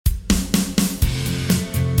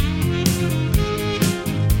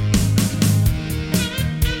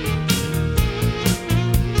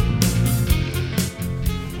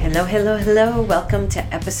Hello, hello, hello. Welcome to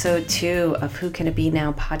episode 2 of Who Can It Be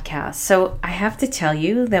Now podcast. So I have to tell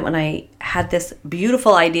you that when I had this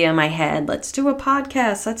beautiful idea in my head, let's do a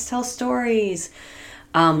podcast, let's tell stories,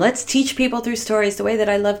 let's teach people through stories the way that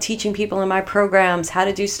I love teaching people in my programs how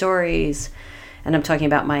to do stories. And I'm talking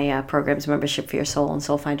about my programs, Membership for Your Soul and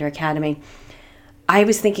Soul Finder Academy. I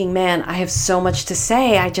was thinking, man, I have so much to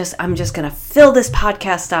say. I'm just going to fill this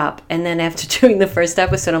podcast up. And then after doing the first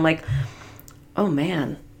episode, I'm like, oh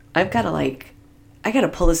man, I got to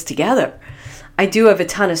pull this together. I do have a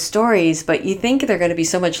ton of stories, but you think they're going to be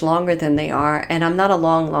so much longer than they are. And I'm not a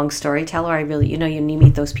long storyteller. I really, you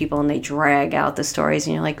meet those people and they drag out the stories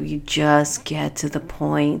and you're like, you just get to the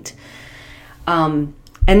point. And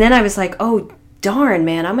then I was like, oh, darn,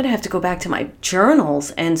 man, I'm going to have to go back to my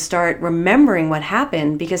journals and start remembering what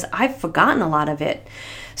happened because I've forgotten a lot of it.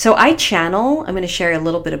 So I channel. I'm going to share a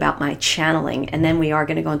little bit about my channeling, and then we are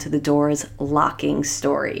going to go into the doors locking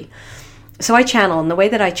story. So I channel, and the way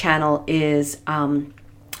that I channel is I'm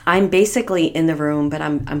basically in the room, but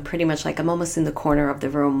I'm pretty much like I'm almost in the corner of the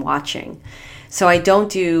room watching. So I don't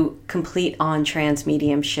do complete on-trance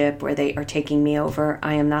mediumship where they are taking me over.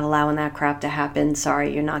 I am not allowing that crap to happen.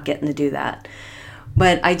 Sorry, you're not getting to do that.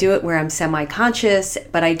 But I do it where I'm semi-conscious,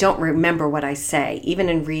 but I don't remember what I say. Even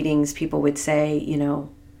in readings, people would say,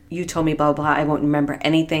 you told me blah, blah, I won't remember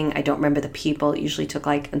anything. I don't remember the people. It usually took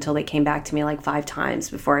until they came back to me 5 times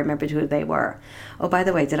before I remembered who they were. Oh, by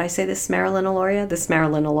the way, did I say this Marilyn Aloria? This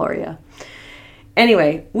Marilyn Aloria.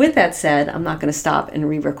 Anyway, with that said, I'm not going to stop and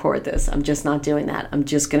re-record this. I'm just not doing that. I'm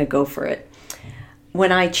just going to go for it.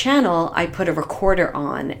 When I channel, I put a recorder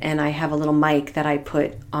on and I have a little mic that I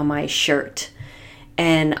put on my shirt.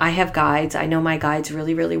 And I have guides. I know my guides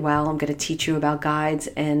really, really well. I'm going to teach you about guides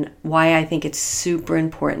and why I think it's super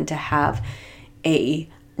important to have a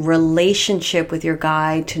relationship with your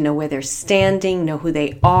guide, to know where they're standing, know who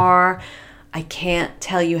they are. I can't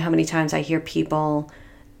tell you how many times I hear people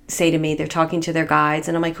say to me, they're talking to their guides,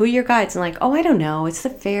 and I'm like, who are your guides? And I'm like, oh, I don't know. It's the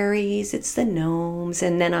fairies, it's the gnomes.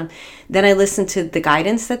 And then I listen to the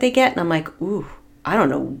guidance that they get, and I'm like, ooh, I don't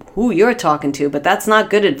know who you're talking to, but that's not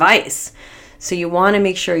good advice. So you want to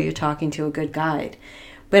make sure you're talking to a good guide.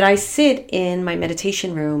 But I sit in my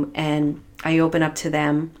meditation room and I open up to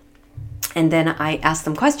them and then I ask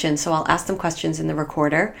them questions. So I'll ask them questions in the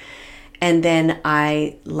recorder and then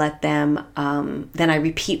I let them, then I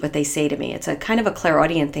repeat what they say to me. It's a kind of a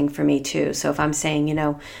clairaudient thing for me too. So if I'm saying,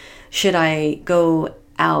 should I go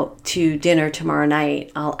out to dinner tomorrow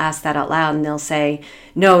night? I'll ask that out loud and they'll say,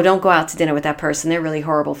 no, don't go out to dinner with that person. They're really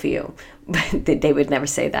horrible for you. They would never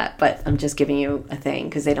say that, but I'm just giving you a thing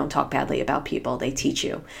because they don't talk badly about people. They teach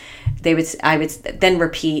you. I would then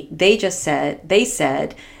repeat. They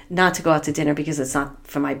said not to go out to dinner because it's not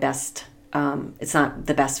for my best. It's not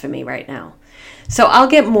the best for me right now. So I'll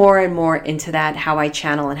get more and more into that, how I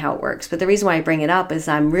channel and how it works. But the reason why I bring it up is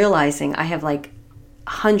I'm realizing I have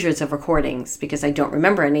hundreds of recordings because I don't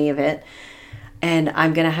remember any of it. And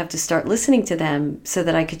I'm going to have to start listening to them so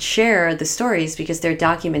that I could share the stories because they're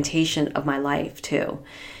documentation of my life too.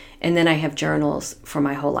 And then I have journals for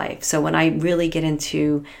my whole life. So when I really get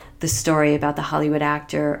into the story about the Hollywood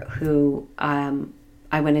actor who I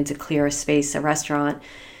went into Clear Space, a restaurant,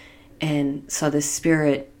 and saw this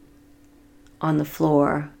spirit on the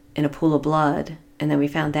floor in a pool of blood. And then we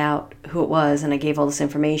found out who it was and I gave all this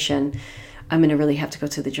information. I'm going to really have to go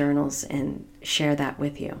to the journals and share that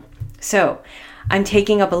with you. So I'm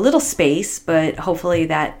taking up a little space, but hopefully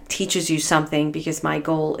that teaches you something because my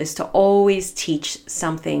goal is to always teach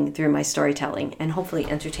something through my storytelling and hopefully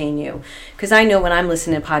entertain you. Because I know when I'm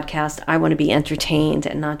listening to podcasts, I want to be entertained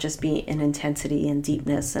and not just be in intensity and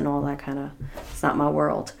deepness and all that kind of, it's not my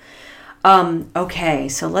world. Okay,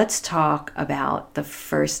 so let's talk about the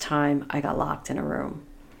first time I got locked in a room.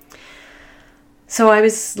 So I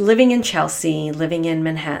was living in Chelsea, living in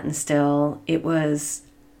Manhattan still. It was,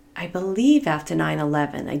 I believe, after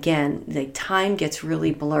 9/11. Again, the time gets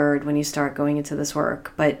really blurred when you start going into this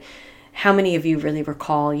work. But how many of you really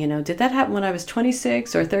recall, did that happen when I was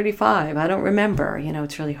 26 or 35? I don't remember.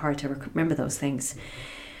 It's really hard to remember those things.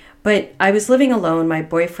 But I was living alone. My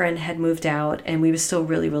boyfriend had moved out and we were still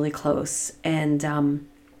really, really close. And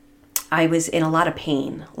I was in a lot of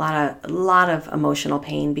pain, a lot of emotional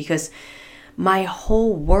pain because my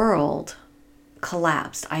whole world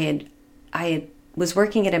collapsed. I was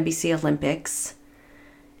working at NBC Olympics.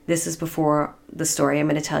 This is before the story I'm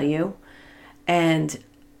going to tell you. And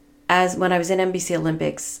when I was in NBC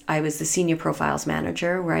Olympics, I was the senior profiles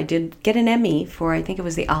manager where I did get an Emmy for, I think it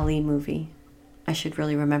was the Ali movie. I should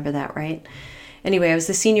really remember that, right? Anyway, I was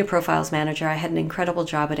the senior profiles manager. I had an incredible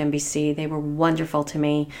job at NBC. They were wonderful to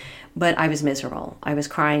me, but I was miserable. I was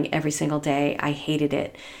crying every single day. I hated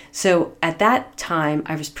it. So at that time,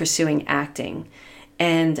 I was pursuing acting.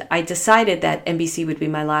 And I decided that NBC would be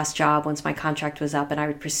my last job once my contract was up, and I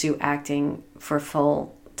would pursue acting for a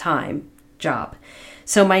full-time job.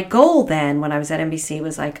 So my goal then, when I was at NBC,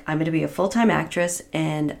 was like, I'm going to be a full-time actress,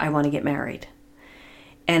 and I want to get married.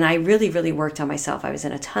 And I really, really worked on myself. I was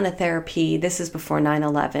in a ton of therapy. This is before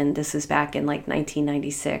 9/11. This is back in like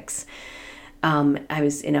 1996. I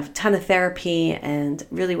was in a ton of therapy and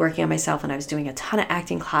really working on myself, and I was doing a ton of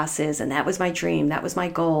acting classes, and that was my dream. That was my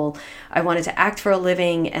goal. I wanted to act for a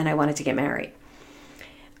living, and I wanted to get married.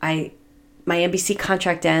 My NBC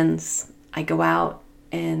contract ends. I go out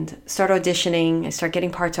and start auditioning. I start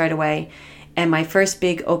getting parts right away. And my first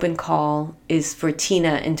big open call is for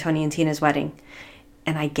Tina in Tony and Tina's Wedding.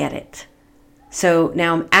 And I get it. So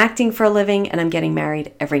now I'm acting for a living and I'm getting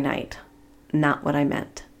married every night. Not what I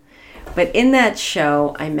meant. But in that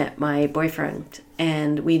show, I met my boyfriend,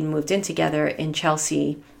 and we moved in together in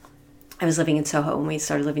Chelsea. I was living in Soho, and we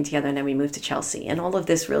started living together, and then we moved to Chelsea. And all of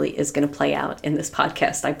this really is going to play out in this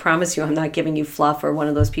podcast. I promise you, I'm not giving you fluff or one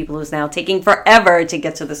of those people who's now taking forever to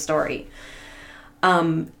get to the story.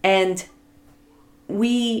 And it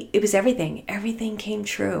was everything. Everything came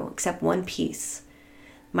true except one piece.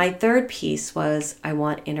 My third piece was, I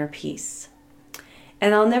want inner peace.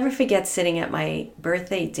 And I'll never forget sitting at my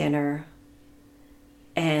birthday dinner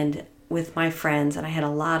and with my friends, and I had a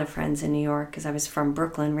lot of friends in New York because I was from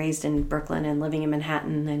Brooklyn, raised in Brooklyn and living in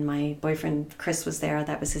Manhattan, and my boyfriend Chris was there,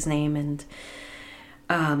 that was his name, and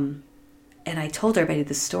I told everybody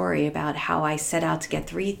the story about how I set out to get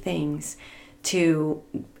 3 things: to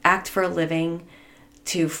act for a living,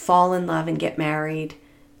 to fall in love and get married,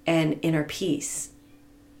 and inner peace.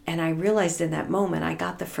 And I realized in that moment I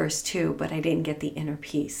got the first 2, but I didn't get the inner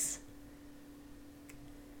peace.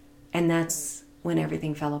 And that's when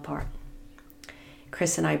everything fell apart.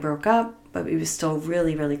 Chris and I broke up, but we were still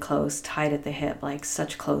really, really close, tied at the hip, like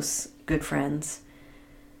such close, good friends.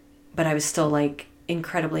 But I was still like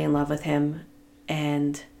incredibly in love with him.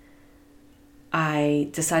 And I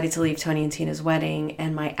decided to leave Tony and Tina's Wedding,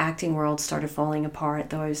 and my acting world started falling apart,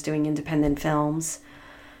 though I was doing independent films.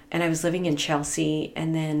 And I was living in Chelsea,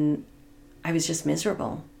 and then I was just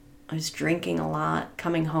miserable. I was drinking a lot,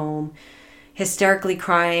 coming home, hysterically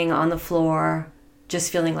crying on the floor,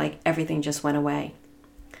 just feeling like everything just went away.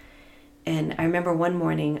 And I remember one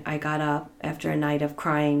morning I got up after a night of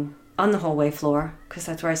crying on the hallway floor, because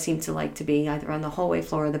that's where I seemed to like to be, either on the hallway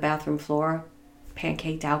floor or the bathroom floor,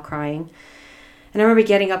 pancaked out crying. And I remember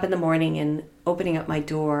getting up in the morning and opening up my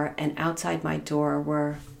door, and outside my door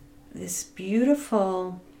were this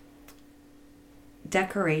beautiful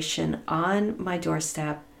decoration on my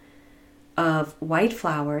doorstep of white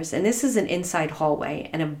flowers. And this is an inside hallway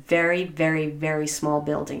and a very, very, very small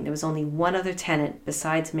building. There was only one other tenant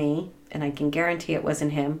besides me, and I can guarantee it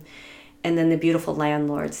wasn't him. And then the beautiful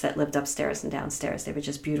landlords that lived upstairs and downstairs. They were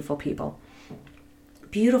just beautiful people.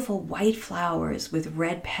 Beautiful white flowers with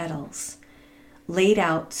red petals laid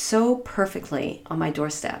out so perfectly on my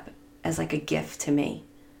doorstep as like a gift to me.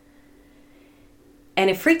 And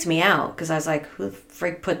it freaked me out because I was like, who the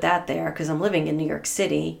frick put that there? Because I'm living in New York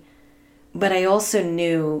City. But I also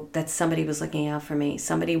knew that somebody was looking out for me.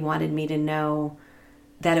 Somebody wanted me to know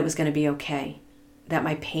that it was going to be okay, that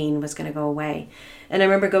my pain was going to go away. And I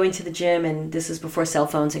remember going to the gym, and this is before cell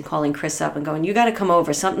phones, and calling Chris up and going, you got to come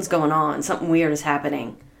over. Something's going on. Something weird is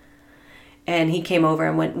happening. And he came over,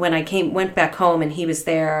 and when I went back home, and he was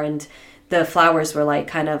there, and the flowers were like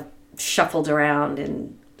kind of shuffled around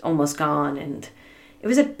and almost gone. And it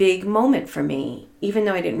was a big moment for me, even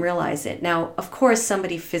though I didn't realize it. Now, of course,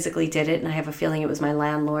 somebody physically did it, and I have a feeling it was my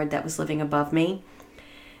landlord that was living above me.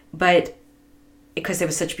 But because they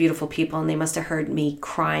were such beautiful people, and they must have heard me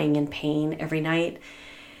crying in pain every night.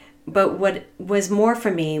 But what was more for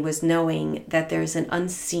me was knowing that there's an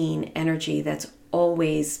unseen energy that's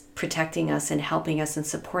always protecting us and helping us and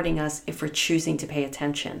supporting us if we're choosing to pay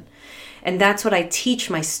attention. And that's what I teach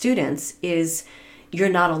my students is you're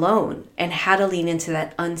not alone, and how to lean into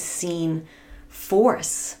that unseen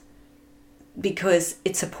force, because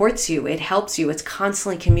it supports you, it helps you, it's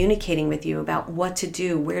constantly communicating with you about what to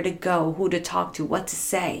do, where to go, who to talk to, what to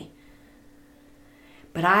say.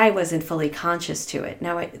 But I wasn't fully conscious to it.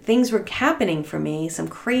 Now, things were happening for me. Some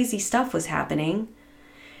crazy stuff was happening.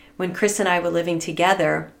 When Chris and I were living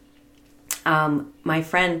together, my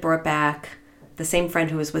friend brought back, the same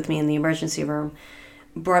friend who was with me in the emergency room,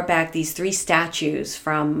 brought back these 3 statues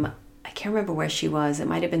from, I can't remember where she was. It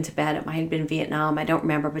might have been Tibet. It might have been Vietnam. I don't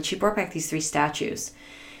remember. But she brought back these 3 statues.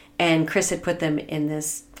 And Chris had put them in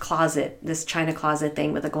this closet, this china closet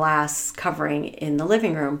thing with a glass covering in the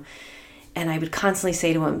living room. And I would constantly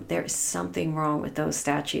say to him, there is something wrong with those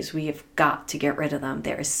statues. We have got to get rid of them.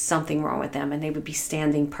 There is something wrong with them. And they would be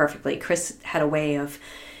standing perfectly. Chris had a way of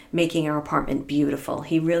making our apartment beautiful.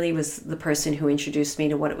 He really was the person who introduced me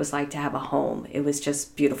to what it was like to have a home. It was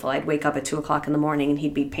just beautiful. I'd wake up at 2:00 in the morning and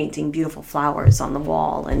he'd be painting beautiful flowers on the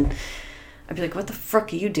wall. And I'd be like, what the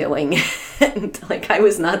frick are you doing? And like, I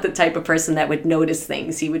was not the type of person that would notice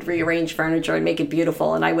things. He would rearrange furniture and make it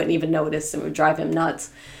beautiful, and I wouldn't even notice. It would drive him nuts.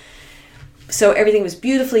 So everything was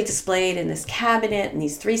beautifully displayed in this cabinet and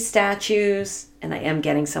these 3 statues, and I am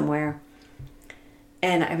getting somewhere.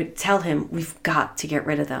 And I would tell him, we've got to get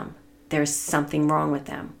rid of them. There's something wrong with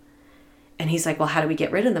them. And he's like, well, how do we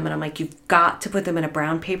get rid of them? And I'm like, you've got to put them in a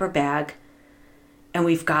brown paper bag, and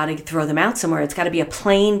we've got to throw them out somewhere. It's got to be a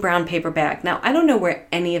plain brown paper bag. Now, I don't know where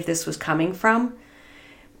any of this was coming from,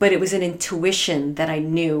 but it was an intuition that I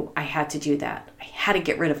knew I had to do that. I had to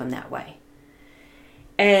get rid of them that way.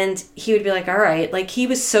 And he would be like, all right. Like, he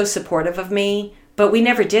was so supportive of me, but we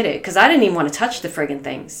never did it because I didn't even want to touch the friggin'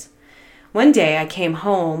 things. One day I came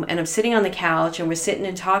home and I'm sitting on the couch and we're sitting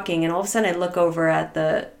and talking, and all of a sudden I look over at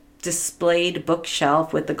the displayed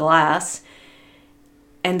bookshelf with the glass,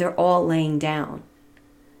 and they're all laying down.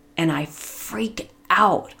 And I freak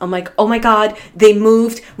out. I'm like, oh my God, they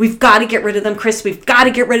moved. We've got to get rid of them, Chris. We've got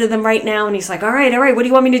to get rid of them right now. And he's like, all right. What do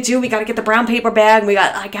you want me to do? We got to get the brown paper bag. We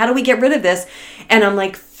got, like, how do we get rid of this? And I'm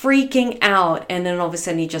like freaking out. And then all of a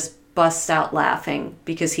sudden he just busts out laughing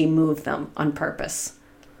because he moved them on purpose.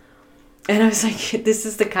 And I was like, this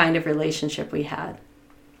is the kind of relationship we had.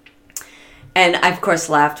 And I, of course,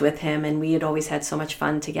 laughed with him, and we had always had so much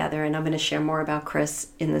fun together. And I'm going to share more about Chris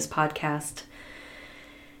in this podcast.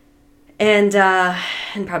 And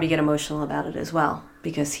probably get emotional about it as well,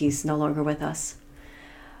 because he's no longer with us.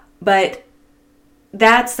 But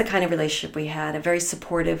that's the kind of relationship we had, a very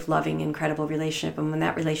supportive, loving, incredible relationship. And when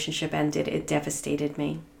that relationship ended, it devastated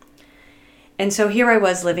me. And so here I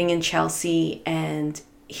was living in Chelsea and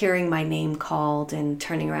hearing my name called and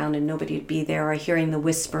turning around and nobody would be there, or hearing the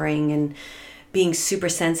whispering and being super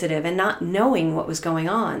sensitive and not knowing what was going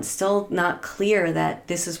on. Still not clear that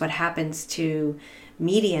this is what happens to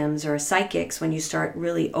mediums or psychics when you start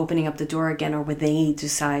really opening up the door again, or when they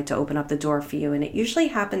decide to open up the door for you. And it usually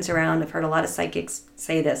happens around, I've heard a lot of psychics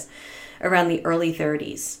say this, around the early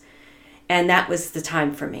 30s. And that was the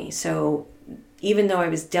time for me. So even though I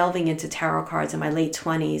was delving into tarot cards in my late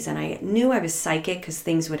 20s, and I knew I was psychic because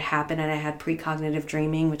things would happen, and I had precognitive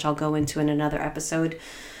dreaming, which I'll go into in another episode,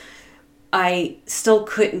 I still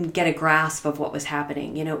couldn't get a grasp of what was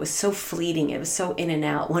happening. You know, it was so fleeting. It was so in and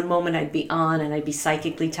out. One moment I'd be on and I'd be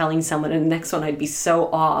psychically telling someone, and the next one I'd be so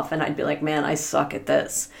off, and I'd be like, man, I suck at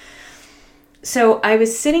this. So I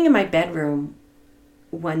was sitting in my bedroom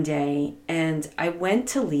one day, and I went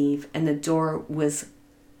to leave, and the door was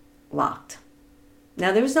locked.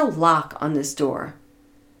 Now, there was no lock on this door,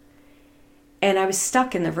 and I was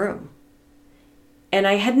stuck in the room. And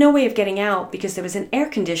I had no way of getting out because there was an air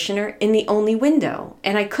conditioner in the only window.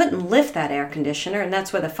 And I couldn't lift that air conditioner, and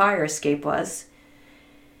that's where the fire escape was.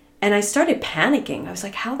 And I started panicking. I was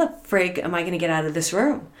like, how the frig am I going to get out of this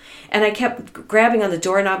room? And I kept grabbing on the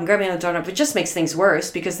doorknob and grabbing on the doorknob. It just makes things worse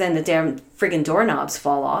because then the damn friggin' doorknobs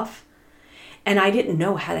fall off. And I didn't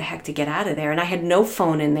know how the heck to get out of there. And I had no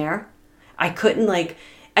phone in there. I couldn't, like...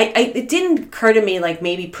 it didn't occur to me like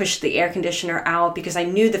maybe push the air conditioner out, because I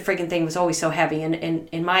knew the friggin' thing was always so heavy. And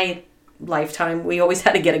in my lifetime, we always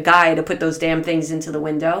had to get a guy to put those damn things into the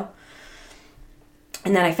window.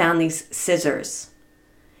 And then I found these scissors,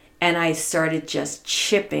 and I started just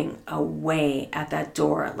chipping away at that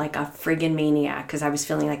door like a friggin' maniac, because I was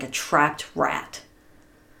feeling like a trapped rat.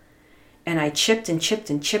 And I chipped and chipped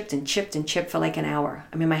and chipped and chipped and chipped for like an hour.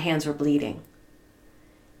 I mean, my hands were bleeding.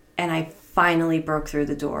 And I finally broke through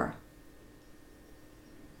the door.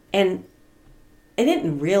 And I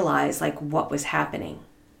didn't realize like what was happening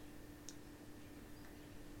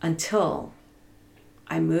until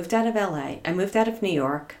I moved out of LA. I moved out of New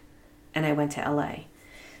York and I went to LA.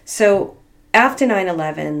 So after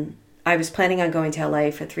 9/11, I was planning on going to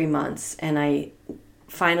LA for 3 months, and I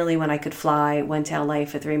finally, when I could fly, went to LA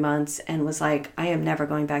for 3 months and was like, I am never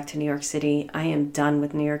going back to New York City. I am done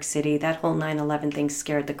with New York City. That whole 9/11 thing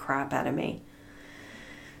scared the crap out of me.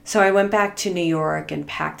 So I went back to New York and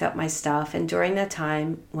packed up my stuff. And during that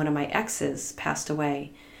time, one of my exes passed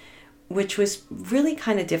away, which was really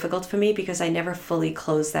kind of difficult for me because I never fully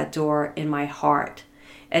closed that door in my heart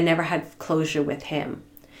and never had closure with him.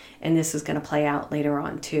 And this is going to play out later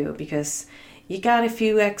on too, because you got a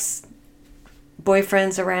few ex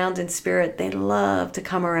boyfriends around in spirit, they love to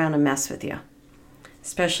come around and mess with you,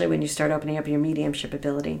 especially when you start opening up your mediumship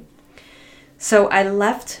ability. So I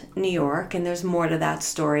left New York, and there's more to that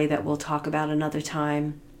story that we'll talk about another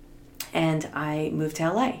time. And I moved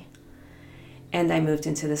to LA, and I moved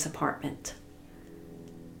into this apartment.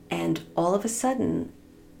 And all of a sudden,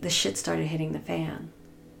 the shit started hitting the fan.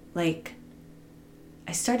 Like,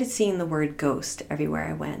 I started seeing the word ghost everywhere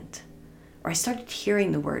I went, or I started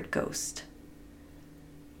hearing the word ghost.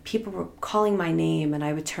 People were calling my name, and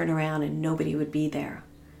I would turn around and nobody would be there.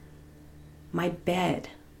 My bed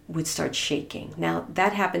would start shaking. Now,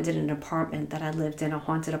 that happened in an apartment that I lived in, a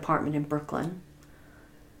haunted apartment in Brooklyn.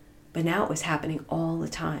 But now it was happening all the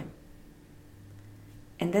time.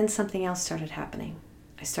 And then something else started happening.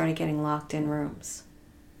 I started getting locked in rooms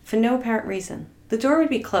for no apparent reason. The door would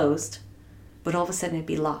be closed, but all of a sudden it'd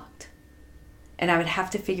be locked. And I would have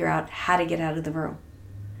to figure out how to get out of the room.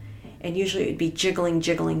 And usually it would be jiggling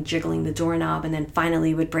the doorknob, and then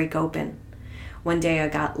finally it would break open. One day I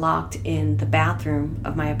got locked in the bathroom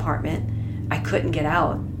of my apartment. I couldn't get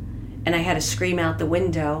out. And I had to scream out the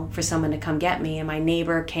window for someone to come get me. And my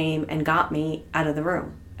neighbor came and got me out of the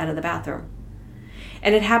room, out of the bathroom.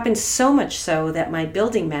 And it happened so much so that my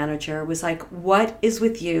building manager was like, "What is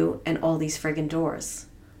with you and all these friggin' doors?"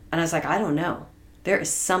 And I was like, "I don't know. There is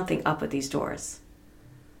something up with these doors."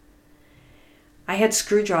 I had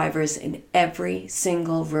screwdrivers in every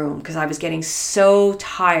single room because I was getting so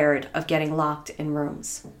tired of getting locked in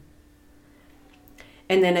rooms.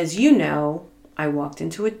 And then, as you know, I walked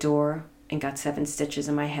into a door and got 7 stitches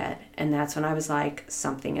in my head. And that's when I was like,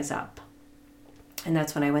 something is up. And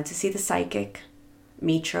that's when I went to see the psychic,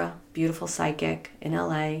 Mitra, beautiful psychic in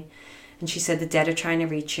LA. And she said, the dead are trying to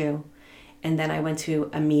reach you. And then I went to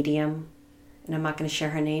a medium, and I'm not going to share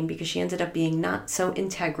her name because she ended up being not so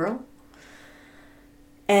integral.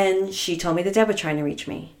 And she told me the dead were trying to reach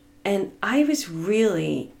me. And I was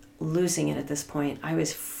really losing it at this point. I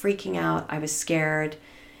was freaking out. I was scared.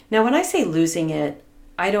 Now, when I say losing it,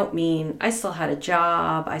 I don't mean I still had a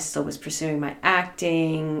job. I still was pursuing my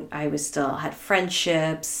acting. I still had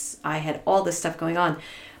friendships. I had all this stuff going on.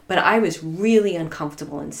 But I was really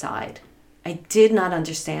uncomfortable inside. I did not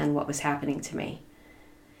understand what was happening to me.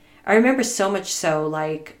 I remember so much so,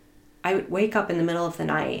 like, I would wake up in the middle of the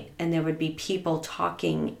night and there would be people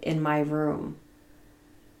talking in my room.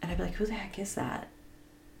 And I'd be like, who the heck is that?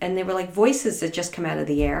 And they were like voices that just come out of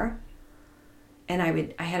the air. And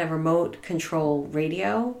I had a remote control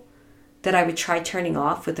radio that I would try turning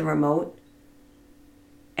off with the remote,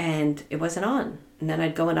 and it wasn't on. And then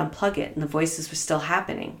I'd go and unplug it, and the voices were still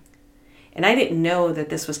happening. And I didn't know that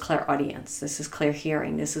this was clairaudience. This is clear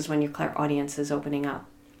hearing. This is when your clairaudience is opening up.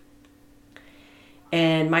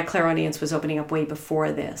 And my clairaudience was opening up way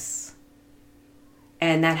before this.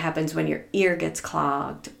 And that happens when your ear gets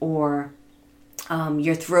clogged, or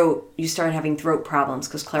your throat, you start having throat problems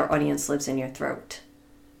because clairaudience lives in your throat.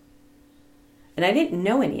 And I didn't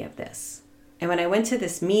know any of this. And when I went to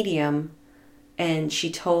this medium and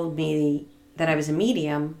she told me that I was a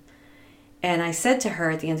medium, and I said to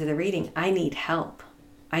her at the end of the reading, I need help.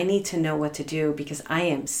 I need to know what to do because I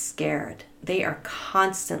am scared. They are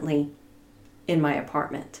constantly in my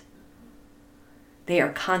apartment. They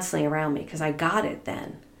are constantly around me because I got it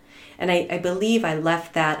then. And I believe I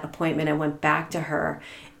left that appointment and went back to her,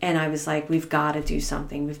 and I was like, we've got to do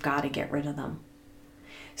something. We've got to get rid of them.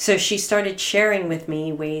 So she started sharing with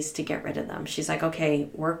me ways to get rid of them. She's like, okay,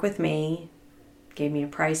 work with me. Gave me a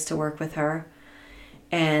price to work with her,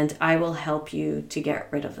 and I will help you to get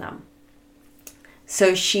rid of them.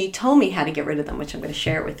 So she told me how to get rid of them, which I'm going to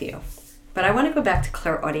share with you. But I want to go back to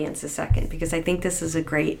clairaudience a second because I think this is a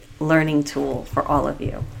great learning tool for all of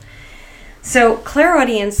you. So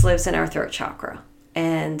clairaudience lives in our throat chakra,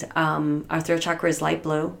 and our throat chakra is light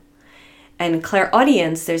blue. And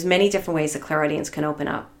clairaudience, there's many different ways that clairaudience can open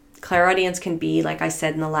up. Clairaudience can be, like I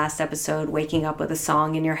said in the last episode, waking up with a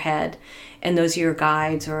song in your head, and those are your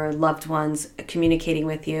guides or loved ones communicating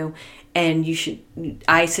with you. And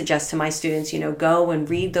I suggest to my students, go and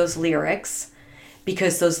read those lyrics,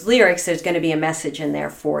 because those lyrics, there's going to be a message in there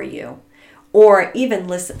for you. Or even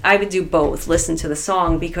listen, I would do both, listen to the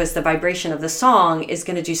song, because the vibration of the song is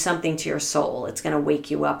going to do something to your soul. It's going to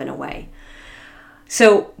wake you up in a way.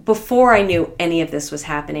 So before I knew any of this was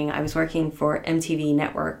happening, I was working for MTV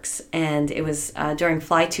Networks, and it was during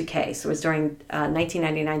Fly 2K. So it was during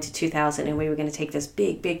 1999 to 2000, and we were going to take this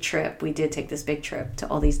big trip. We did take this big trip to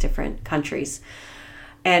all these different countries.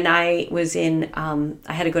 And I was I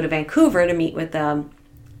had to go to Vancouver to meet with the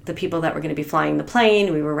people that were going to be flying the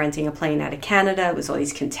plane. We were renting a plane out of Canada. It was all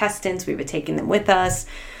these contestants. We were taking them with us.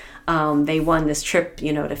 They won this trip,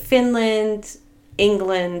 to Finland.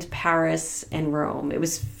 England, Paris, and Rome. It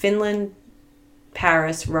was Finland,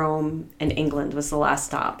 Paris, Rome, and England was the last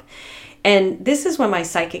stop. And this is when my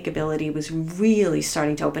psychic ability was really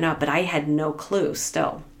starting to open up, but I had no clue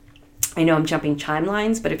still. I know I'm jumping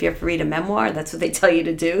timelines, but if you have to read a memoir, that's what they tell you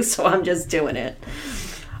to do, so I'm just doing it.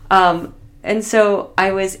 And so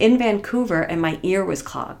I was in Vancouver and my ear was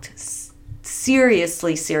clogged.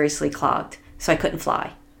 Seriously clogged. So I couldn't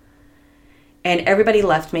fly. And everybody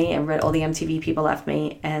left me, and all the MTV people left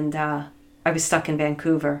me, and I was stuck in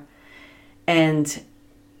Vancouver. And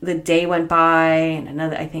the day went by, and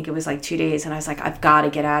another, I think it was like 2 days, and I was like, I've got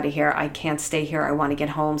to get out of here. I can't stay here. I want to get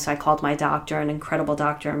home. So I called my doctor, an incredible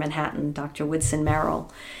doctor in Manhattan, Dr. Woodson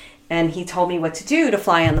Merrill. And he told me what to do to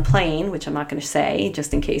fly on the plane, which I'm not going to say,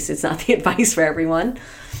 just in case it's not the advice for everyone.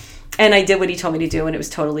 And I did what he told me to do, and it was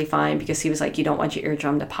totally fine, because he was like, you don't want your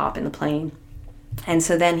eardrum to pop in the plane. And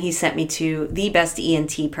so then he sent me to the best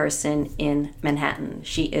ENT person in Manhattan.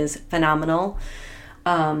 She is phenomenal.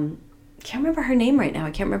 Can't remember her name right now.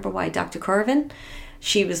 I can't remember why. Dr. Corvin.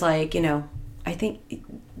 She was like, I think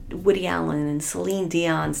Woody Allen and Celine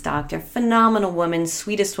Dion's doctor. Phenomenal woman,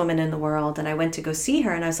 sweetest woman in the world. And I went to go see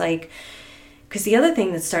her, and I was like, because the other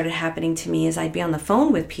thing that started happening to me is I'd be on the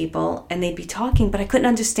phone with people and they'd be talking, but I couldn't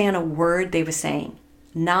understand a word they were saying.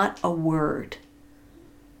 Not a word.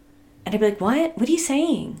 And I'd be like, what? What are you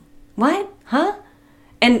saying? What? Huh?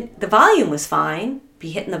 And the volume was fine.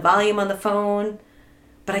 Be hitting the volume on the phone,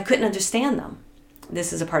 but I couldn't understand them.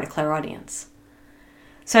 This is a part of clairaudience.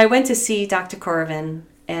 So I went to see Dr. Corvin,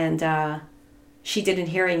 and she did a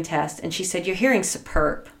hearing test, and she said, your hearing's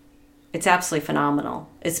superb. It's absolutely phenomenal.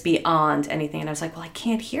 It's beyond anything. And I was like, well, I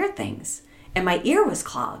can't hear things. And my ear was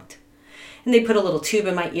clogged. And they put a little tube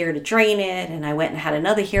in my ear to drain it. And I went and had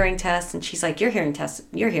another hearing test. And she's like, your hearing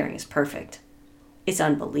is perfect. It's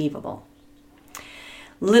unbelievable.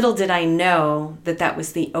 Little did I know that that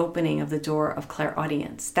was the opening of the door of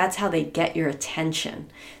clairaudience. That's how they get your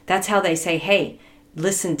attention. That's how they say, hey,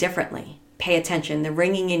 listen differently. Pay attention. The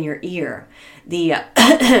ringing in your ear. The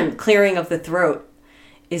clearing of the throat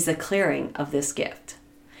is the clearing of this gift.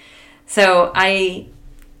 So I'm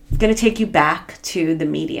going to take you back to the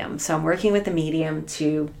medium. So I'm working with the medium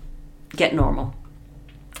to get normal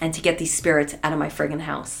and to get these spirits out of my friggin'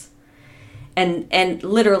 house. And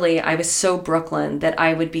literally, I was so Brooklyn that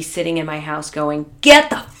I would be sitting in my house going, get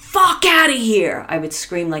the fuck out of here. I would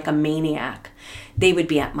scream like a maniac. They would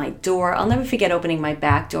be at my door. I'll never forget opening my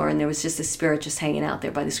back door, and there was just a spirit just hanging out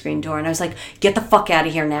there by the screen door. And I was like, get the fuck out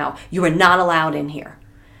of here now. You are not allowed in here.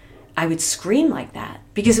 I would scream like that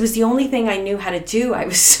because it was the only thing I knew how to do. I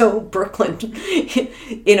was so Brooklyn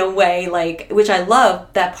in a way, like, which I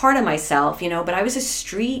love that part of myself, but I was a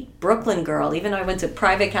street Brooklyn girl. Even though I went to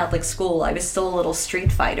private Catholic school, I was still a little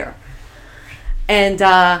street fighter. And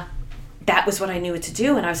that was what I knew what to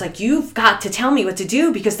do. And I was like, you've got to tell me what to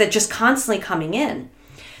do because they're just constantly coming in.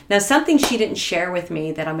 Now, something she didn't share with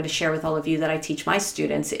me that I'm going to share with all of you that I teach my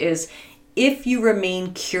students is if you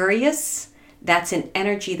remain curious, that's an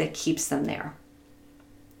energy that keeps them there.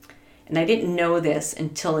 And I didn't know this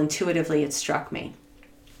until intuitively it struck me.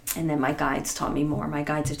 And then my guides taught me more. My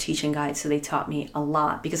guides are teaching guides, so they taught me a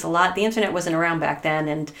lot. Because the internet wasn't around back then,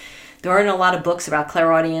 and there weren't a lot of books about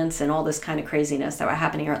clairaudience and all this kind of craziness that were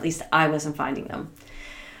happening, or at least I wasn't finding them.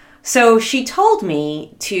 So she told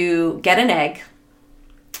me to get an egg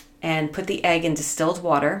and put the egg in distilled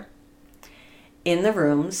water in the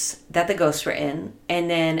rooms that the ghosts were in. And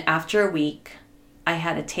then after a week, I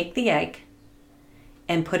had to take the egg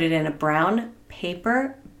and put it in a brown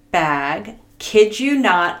paper bag. Kid you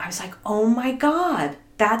not. I was like, oh my God,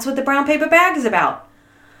 that's what the brown paper bag is about.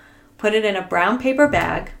 Put it in a brown paper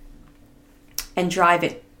bag and drive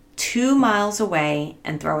it 2 miles away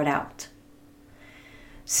and throw it out.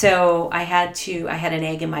 So I had an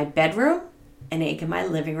egg in my bedroom, an egg in my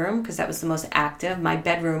living room because that was the most active. My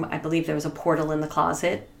bedroom, I believe there was a portal in the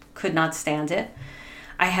closet. Could not stand it.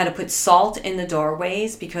 I had to put salt in the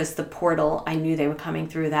doorways because the portal, I knew they were coming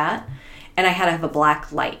through that. And I had to have a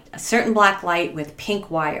black light, a certain black light with pink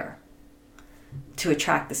wire to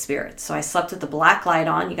attract the spirits. So I slept with the black light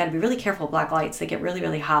on. You got to be really careful with black lights. They get really,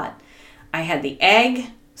 really hot. I had the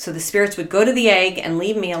egg, so the spirits would go to the egg and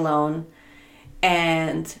leave me alone.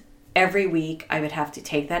 And every week, I would have to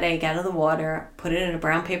take that egg out of the water, put it in a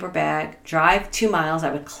brown paper bag, drive 2 miles.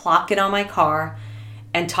 I would clock it on my car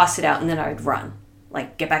and toss it out, and then I would run,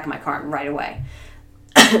 like get back in my car and right away.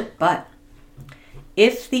 But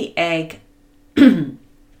if the egg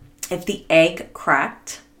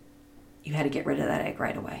cracked, you had to get rid of that egg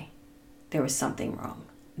right away. There was something wrong.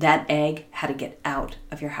 That egg had to get out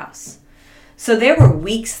of your house. So there were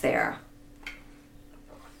weeks there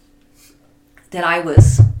that I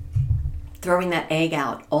was throwing that egg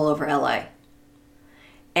out all over LA.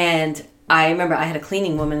 And I remember I had a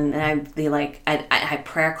cleaning woman, and I had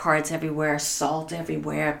prayer cards everywhere, salt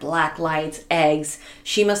everywhere, black lights, eggs.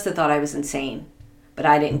 She must have thought I was insane, but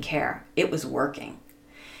I didn't care. It was working.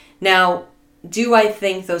 Now, do I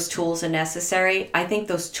think those tools are necessary? I think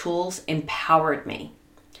those tools empowered me.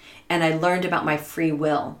 And I learned about my free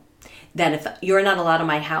will. That if you're not allowed in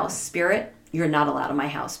my house, spirit, you're not allowed in my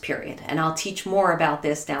house, period. And I'll teach more about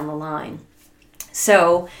this down the line.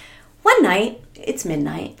 So one night, it's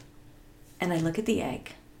midnight, and I look at the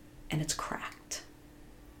egg, and it's cracked.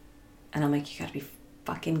 And I'm like, you gotta be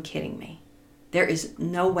fucking kidding me. There is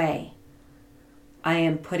no way I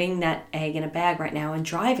am putting that egg in a bag right now and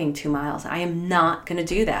driving 2 miles. I am not gonna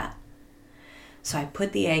do that. So I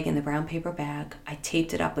put the egg in the brown paper bag. I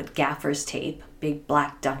taped it up with gaffer's tape, big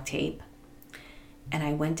black duct tape. And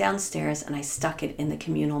I went downstairs and I stuck it in the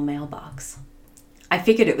communal mailbox. I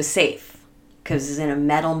figured it was safe because it was in a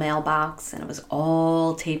metal mailbox and it was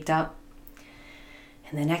all taped up.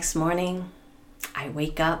 And the next morning, I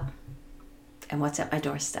wake up and what's at my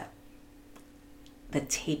doorstep? The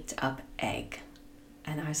taped up egg.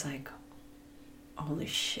 And I was like, holy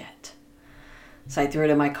shit. So I threw it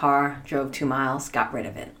in my car, drove 2 miles, got rid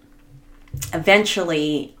of it.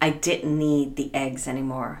 Eventually, I didn't need the eggs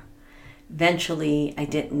anymore. Eventually, I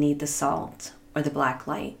didn't need the salt or the black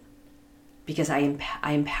light because I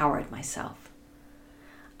empowered myself.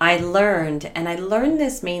 I learned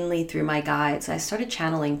this mainly through my guides. I started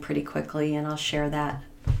channeling pretty quickly, and I'll share that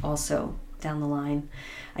also down the line.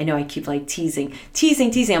 I know I keep like teasing.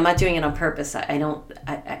 I'm not doing it on purpose.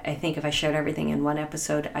 I think if I shared everything in one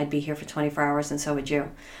episode, I'd be here for 24 hours, and so would you.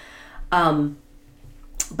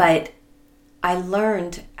 But I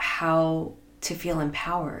learned how to feel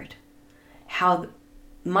empowered. How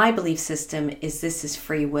my belief system is this is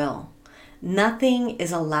free will. Nothing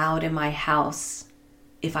is allowed in my house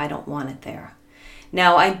if I don't want it there.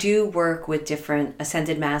 Now, I do work with different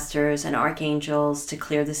ascended masters and archangels to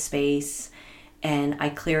clear the space, and I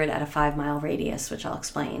clear it at a 5-mile radius, which I'll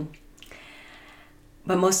explain.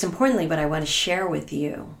 But most importantly, what I want to share with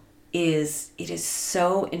you is it is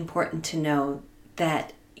so important to know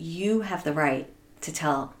that you have the right to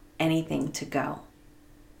tell anything to go.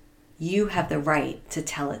 You have the right to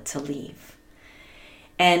tell it to leave.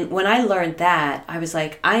 And when I learned that, I was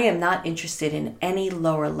like, I am not interested in any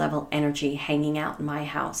lower level energy hanging out in my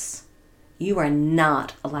house. You are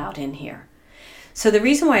not allowed in here. So the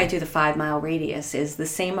reason why I do the 5-mile radius is the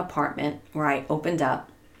same apartment where I opened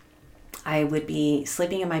up. I would be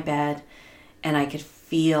sleeping in my bed and I could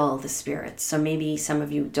feel the spirits. So maybe some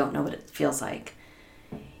of you don't know what it feels like.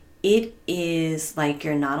 It is like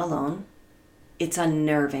you're not alone. It's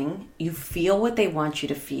unnerving. You feel what they want you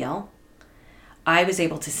to feel. I was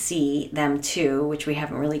able to see them too, which we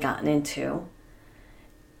haven't really gotten into.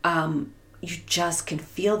 You just can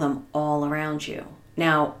feel them all around you.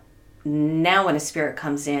 Now when a spirit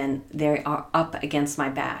comes in, they are up against my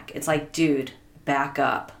back. It's like, dude, back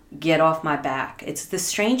up. Get off my back. It's the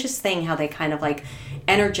strangest thing how they kind of like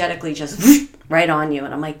energetically just right on you.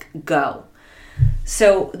 And I'm like, go.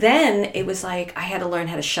 So then it was like I had to learn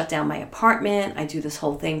how to shut down my apartment. I do this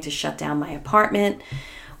whole thing to shut down my apartment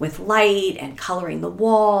with light and coloring the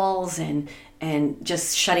walls and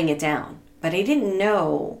just shutting it down. But I didn't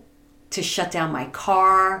know to shut down my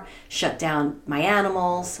car, shut down my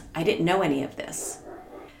animals. I didn't know any of this.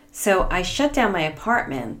 So I shut down my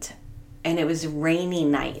apartment and it was a rainy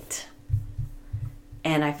night.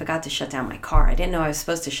 And I forgot to shut down my car. I didn't know I was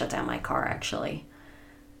supposed to shut down my car actually.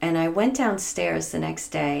 And I went downstairs the next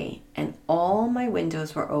day and all my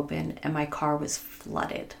windows were open and my car was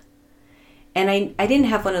flooded. And I didn't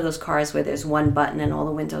have one of those cars where there's one button and all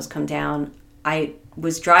the windows come down. I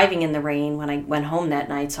was driving in the rain when I went home that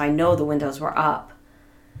night, so I know the windows were up.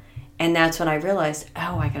 And that's when I realized,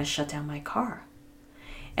 oh, I gotta shut down my car.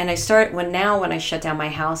 And when I shut down my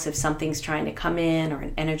house, if something's trying to come in or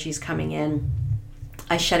an energy's coming in,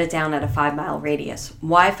 I shut it down at a 5-mile radius.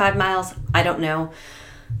 Why 5 miles? I don't know.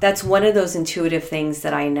 That's one of those intuitive things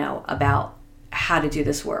that I know about how to do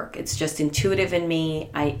this work. It's just intuitive in me.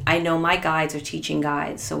 I know my guides are teaching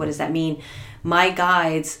guides. So what does that mean? My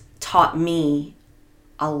guides taught me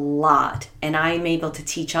a lot and I'm able to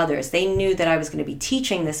teach others. They knew that I was going to be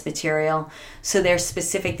teaching this material. So they're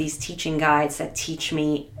specific, these teaching guides that teach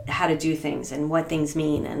me how to do things and what things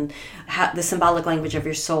mean and how, the symbolic language of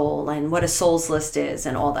your soul and what a soul's list is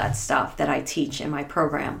and all that stuff that I teach in my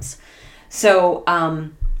programs. So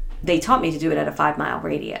they taught me to do it at a 5-mile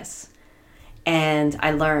radius. And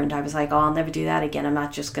I learned, I was like, oh, I'll never do that again. I'm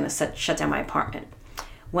not just going to shut down my apartment.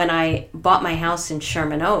 when I bought my house in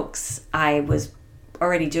Sherman Oaks, I was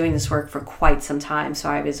already doing this work for quite some time. So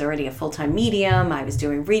I was already a full-time medium. I was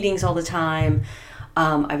doing readings all the time.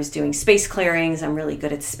 I was doing space clearings. I'm really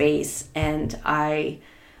good at space. And I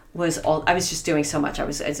was just doing so much. I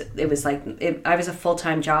was a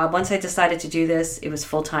full-time job. Once I decided to do this, it was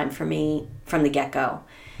full-time for me from the get-go.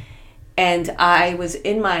 And I was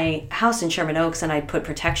in my house in Sherman Oaks, and I put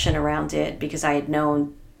protection around it because I had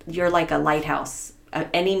known you're like a lighthouse.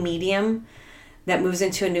 Any medium that moves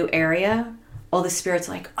into a new area, all the spirits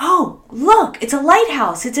are like, oh, look, it's a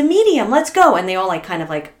lighthouse. It's a medium. Let's go. And they all like kind of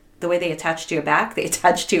like the way they attach to your back, they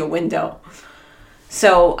attach to your window.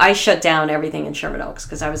 So I shut down everything in Sherman Oaks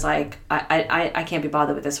because I was like, I can't be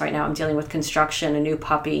bothered with this right now. I'm dealing with construction, a new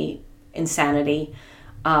puppy, insanity.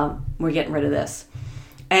 We're getting rid of this.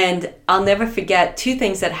 And I'll never forget two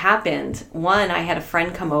things that happened. One, I had a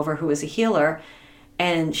friend come over who was a healer,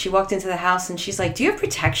 and she walked into the house and she's like, do you have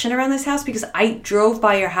protection around this house? Because I drove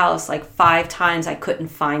by your house like 5 times. I couldn't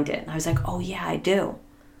find it. And I was like, oh yeah, I do.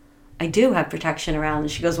 I do have protection around. And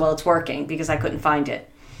she goes, well, it's working because I couldn't find it.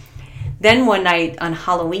 Then one night on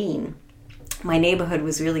Halloween, my neighborhood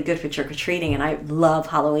was really good for trick-or-treating, and I love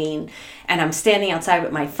Halloween. And I'm standing outside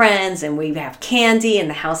with my friends, and we have candy, and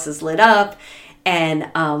the house is lit up. And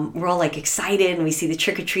we're all like excited, and we see the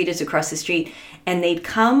trick-or-treaters across the street, and they'd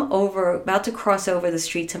come over, about to cross over the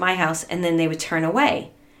street to my house, and then they would turn away.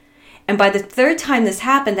 And by the third time this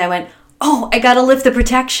happened, I went, oh, I got to lift the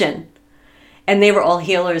protection. And they were all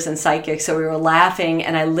healers and psychics, so we were laughing,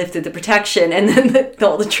 and I lifted the protection, and then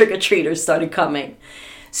all the trick-or-treaters started coming.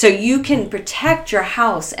 So you can protect your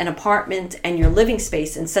house and apartment and your living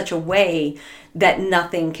space in such a way that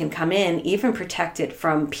nothing can come in, even protect it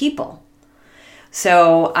from people.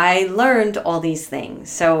 So I learned all these things.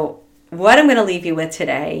 So what I'm going to leave you with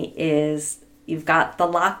today is you've got the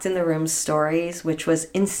Locked in the Room stories, which was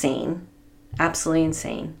insane, absolutely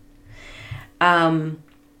insane.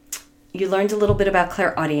 You learned a little bit about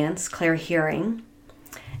clairaudience, clairhearing,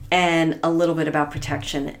 and a little bit about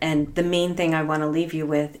protection. And the main thing I want to leave you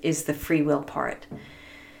with is the free will part.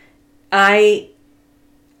 I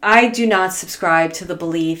do not subscribe to the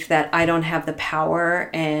belief that I don't have the power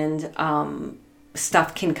and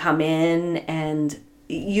stuff can come in, and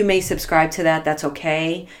you may subscribe to that. That's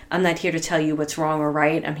okay. I'm not here to tell you what's wrong or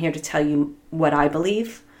right. I'm here to tell you what I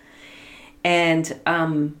believe. And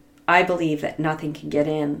I believe that nothing can get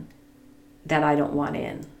in that I don't want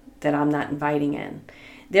in, that I'm not inviting in.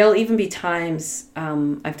 There'll even be times,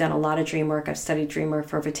 I've done a lot of dream work. I've studied dream work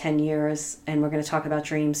for over 10 years, and we're going to talk about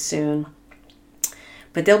dreams soon.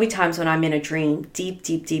 But there'll be times when I'm in a dream, deep,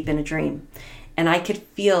 deep, deep in a dream, and I could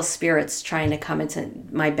feel spirits trying to come into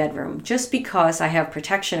my bedroom. Just because I have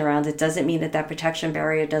protection around it doesn't mean that that protection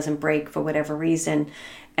barrier doesn't break for whatever reason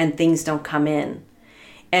and things don't come in.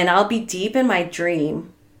 And I'll be deep in my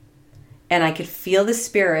dream, and I could feel the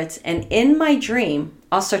spirits, and in my dream,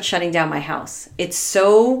 I'll start shutting down my house. It's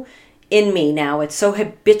so in me now, it's so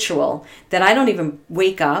habitual that I don't even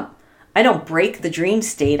wake up. I don't break the dream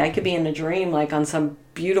state. I could be in a dream like on some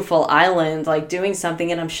beautiful island, like doing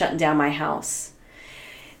something, and I'm shutting down my house.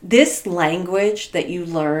 This language that you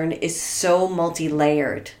learn is so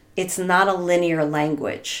multi-layered. It's not a linear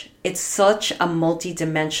language. It's such a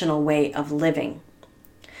multi-dimensional way of living.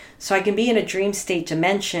 So I can be in a dream state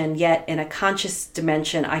dimension, yet in a conscious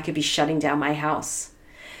dimension, I could be shutting down my house.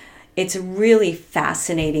 It's a really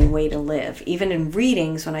fascinating way to live. Even in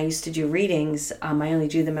readings, when I used to do readings, I only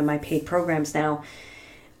do them in my paid programs now,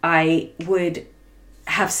 I would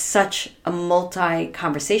have such a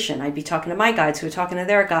multi-conversation. I'd be talking to my guides who were talking to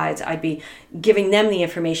their guides. I'd be giving them the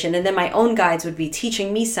information, and then my own guides would be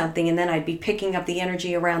teaching me something, and then I'd be picking up the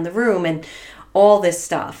energy around the room and all this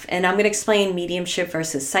stuff. And I'm going to explain mediumship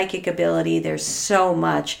versus psychic ability. There's so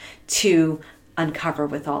much to uncover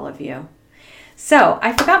with all of you. So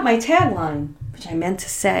I forgot my tagline, which I meant to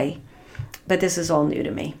say, but this is all new to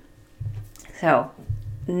me. So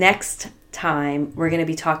next time, we're going to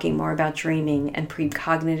be talking more about dreaming and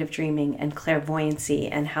precognitive dreaming and clairvoyancy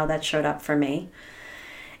and how that showed up for me.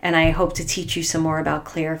 And I hope to teach you some more about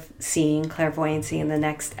seeing, clairvoyancy in the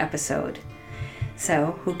next episode.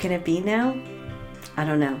 So who can it be now? I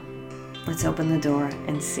don't know. Let's open the door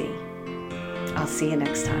and see. I'll see you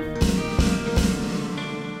next time.